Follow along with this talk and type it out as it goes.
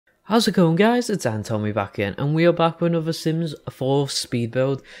How's it going, guys? It's Antomy back in, and we are back with another Sims 4 speed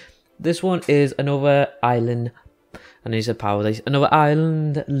build. This one is another island, and these are paradise, another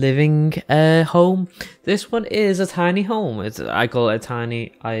island living home. This one is a tiny home. I call it a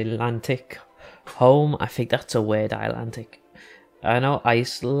tiny Islandic home. I think that's a word, Islandic. I know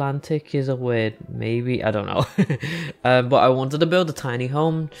Icelandic is a word, maybe, I don't know. But I wanted to build a tiny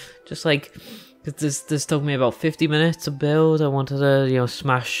home, just like, this took me about 50 minutes to build. I wanted to,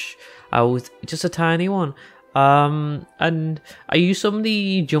 smash out just a tiny one. And I used some of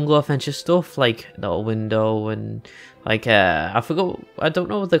the jungle adventure stuff, like the window and like I forgot, I don't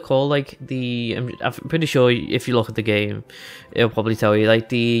know what they're called, like I'm pretty sure if you look at the game it'll probably tell you, like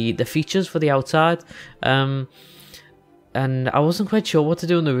the features for the outside. And I wasn't quite sure what to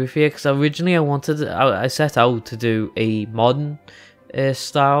do on the roof here, because originally I set out to do a modern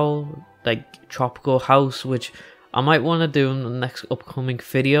style, like tropical house, which I might want to do in the next upcoming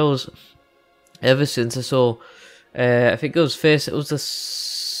videos. Ever since I saw, I think it was the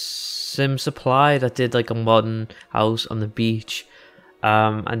Sim Supply that did like a modern house on the beach,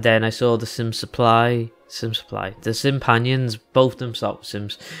 and then I saw the the Simpanions, both them start with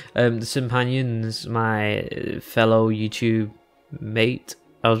Sims. The Simpanions, my fellow YouTube mate.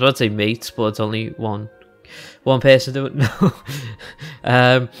 I was about to say mates, but it's only one person doing it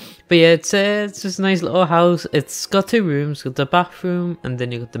now. But yeah, it's just a nice little house. It's got two rooms. It's got the bathroom, and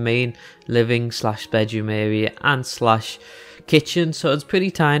then you got the main living / bedroom area and / kitchen. So it's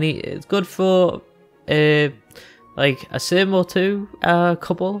pretty tiny. It's good for like a sim or two,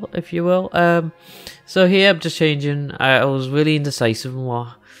 couple, if you will. So here I'm just changing. I was really indecisive on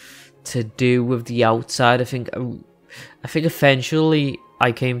what to do with the outside. I think eventually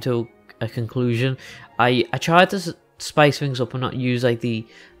I came to a conclusion. I tried to spice things up and not use like the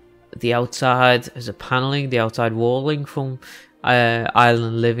outside as a paneling, the outside walling from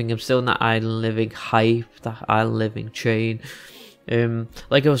Island Living. I'm still in that Island Living hype, that Island Living train.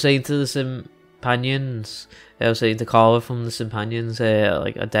 Like I was saying to the Simpanions, I was saying to Carla from the Simpanions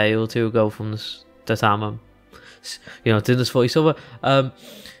like a day or two ago from the time I'm doing this voiceover.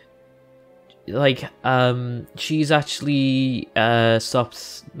 She's actually not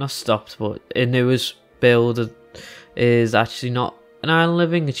stopped, but her newest build is actually not an Island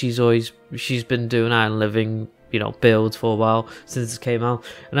Living, and she's been doing Island Living builds for a while since it came out,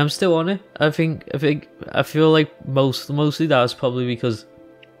 and I'm still on it. I feel like mostly that's probably because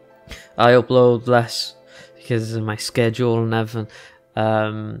I upload less because of my schedule and everything.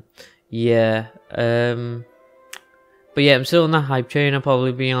 But yeah, I'm still on that hype train. I'll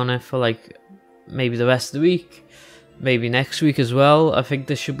probably be on it for like maybe the rest of the week, maybe next week as well. I think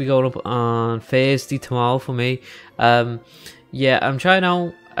this should be going up on Thursday tomorrow for me. Yeah, I'm trying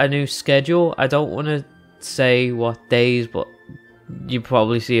out a new schedule. I don't want to say what days, but you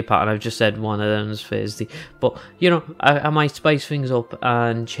probably see a pattern. I've just said one of them is Thursday, but I might spice things up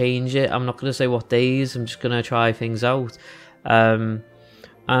and change it. I'm not going to say what days. I'm just going to try things out. I'm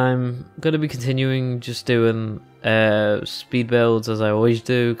going to be continuing just doing speed builds as I always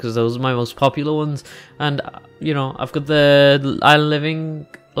do, because those are my most popular ones. And I've got the Island Living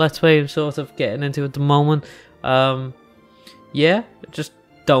Let's Play I'm sort of getting into at the moment. Yeah, just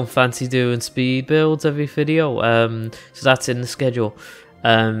don't fancy doing speed builds every video, so that's in the schedule.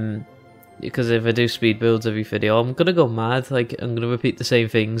 Because if I do speed builds every video, I'm gonna go mad. Like, I'm gonna repeat the same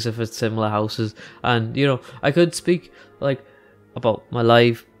things if it's similar houses, and I could speak like about my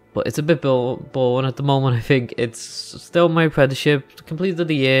life, but it's a bit boring at the moment. I think it's still my apprenticeship, completed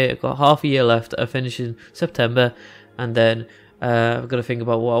the year. I've got half a year left. I finish in September, and then I've got to think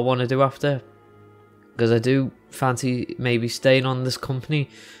about what I want to do after, because I do fancy maybe staying on this company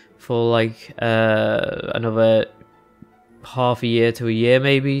for like another half a year to a year,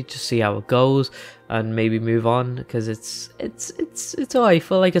 maybe, just see how it goes, and maybe move on, because it's alright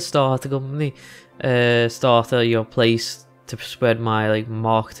for like a starter company, place to spread my like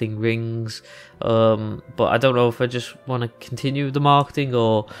marketing rings. But I don't know if I just want to continue the marketing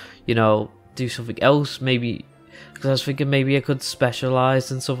or do something else, maybe. Because I was thinking maybe I could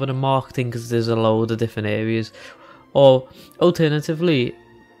specialise in something in marketing, because there's a load of different areas. Or alternatively,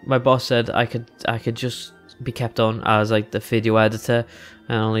 my boss said I could just be kept on as like the video editor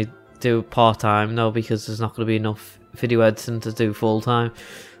and only do part-time now, because there's not going to be enough video editing to do full-time.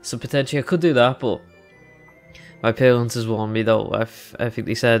 So potentially I could do that, but my parents has warned me though. I think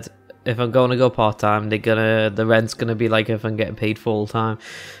they said if I'm going to go part-time, the rent's going to be like if I'm getting paid full-time.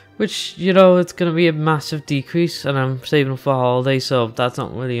 Which, it's going to be a massive decrease, and I'm saving up for holidays, so that's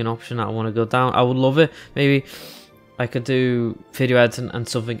not really an option that I want to go down. I would love it. Maybe I could do video editing and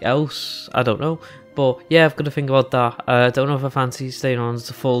something else. I don't know. But yeah, I've got to think about that. I don't know if I fancy staying on as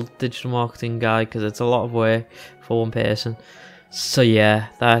a full digital marketing guy, because it's a lot of work for one person. So yeah,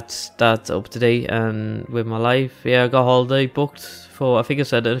 that's up to date and with my life. Yeah, I got a holiday booked for, I think I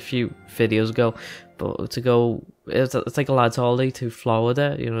said it a few videos ago, but to go, it's like a lad's holiday to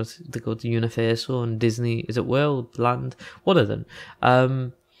Florida, you know, to go to Universal and Disney, is it World, Land, one of them.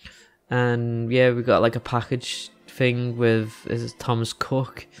 And yeah, we got like a package thing with, is it Thomas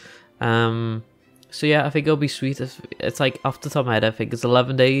Cook? So yeah, I think it'll be sweet. It's like, off the top of my head, I think it's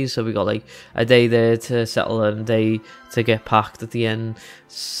 11 days. So we got like a day there to settle and a day to get packed at the end.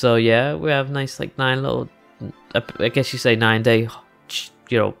 So yeah, we have nice like 9 little, I guess you say 9-day,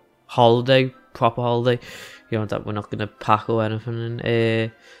 you know, holiday, proper holiday. You know, that we're not gonna pack or anything.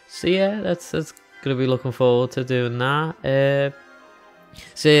 And so yeah, that's gonna be looking forward to doing that.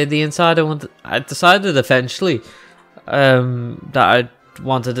 So the inside, I decided eventually that I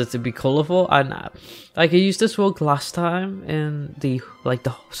wanted it to be colourful, and like I used this rug last time in the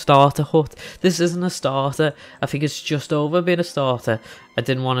starter hut. This isn't a starter. I think it's just over being a starter. I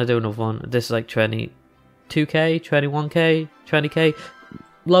didn't want to do another one. This is like 22k, 21k, 20k,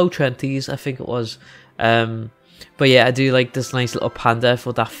 low 20s I think it was. But yeah, I do like this nice little panda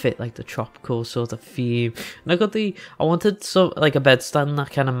for that fit like the tropical sort of theme. And I wanted some like a bed stand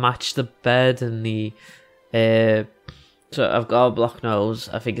that kind of matched the bed and the so I've got a block nose.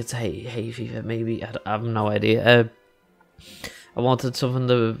 I think it's hay fever, maybe. I have no idea. I wanted something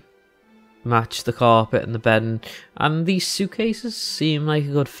to match the carpet and the bed, and these suitcases seem like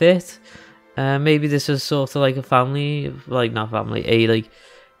a good fit. Maybe this is sort of like a family, like not family,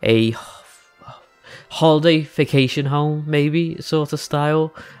 a holiday vacation home, maybe sort of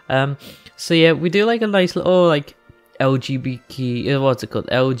style. So yeah, we do like a nice little like LGBT. What's it called?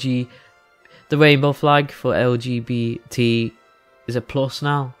 The rainbow flag for LGBT is a plus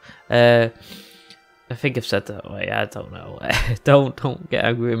now. I think I've said that way. I don't know. Don't get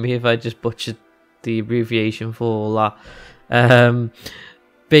angry with me if I just butchered the abbreviation for all that.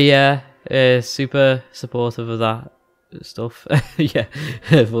 But yeah, super supportive of that stuff. Yeah,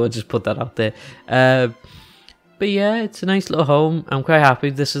 we'll just put that out there. But yeah, it's a nice little home. I'm quite happy.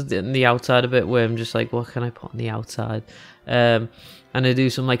 This is the outside of it, where I'm just like, what can I put on the outside? And I do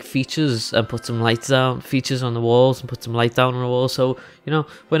some like features and put some lights down, features on the walls and put some light down on the walls. So, you know,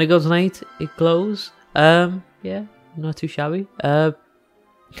 when it goes night, it glows. Yeah, not too shabby. So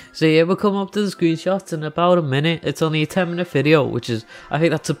yeah, we'll come up to the screenshots in about a minute. It's only a 10-minute video, which is, I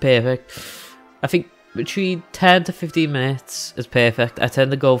think that's a perfect. I think between 10 to 15 minutes is perfect. I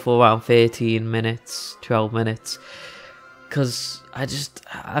tend to go for around 13 minutes, 12 minutes. Because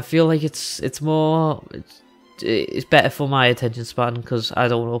I feel like it's more... It's better for my attention span, because I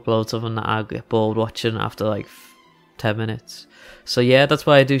don't upload something that I get bored watching after like 10 minutes. So yeah, that's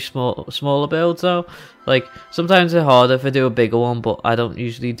why I do smaller builds now. Like sometimes it's harder if I do a bigger one, but I don't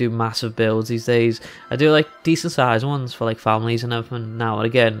usually do massive builds these days. I do like decent sized ones for like families and everything now and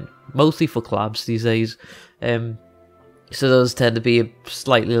again, mostly for collabs these days. So those tend to be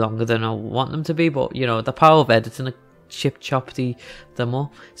slightly longer than I want them to be, but you know, the power of editing choppy them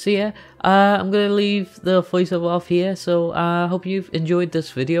all. So yeah, I'm gonna leave the voiceover off here. So I hope you've enjoyed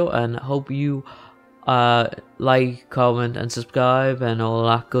this video, and hope you like, comment and subscribe and all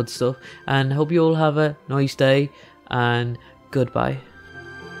that good stuff, and hope you all have a nice day, and goodbye.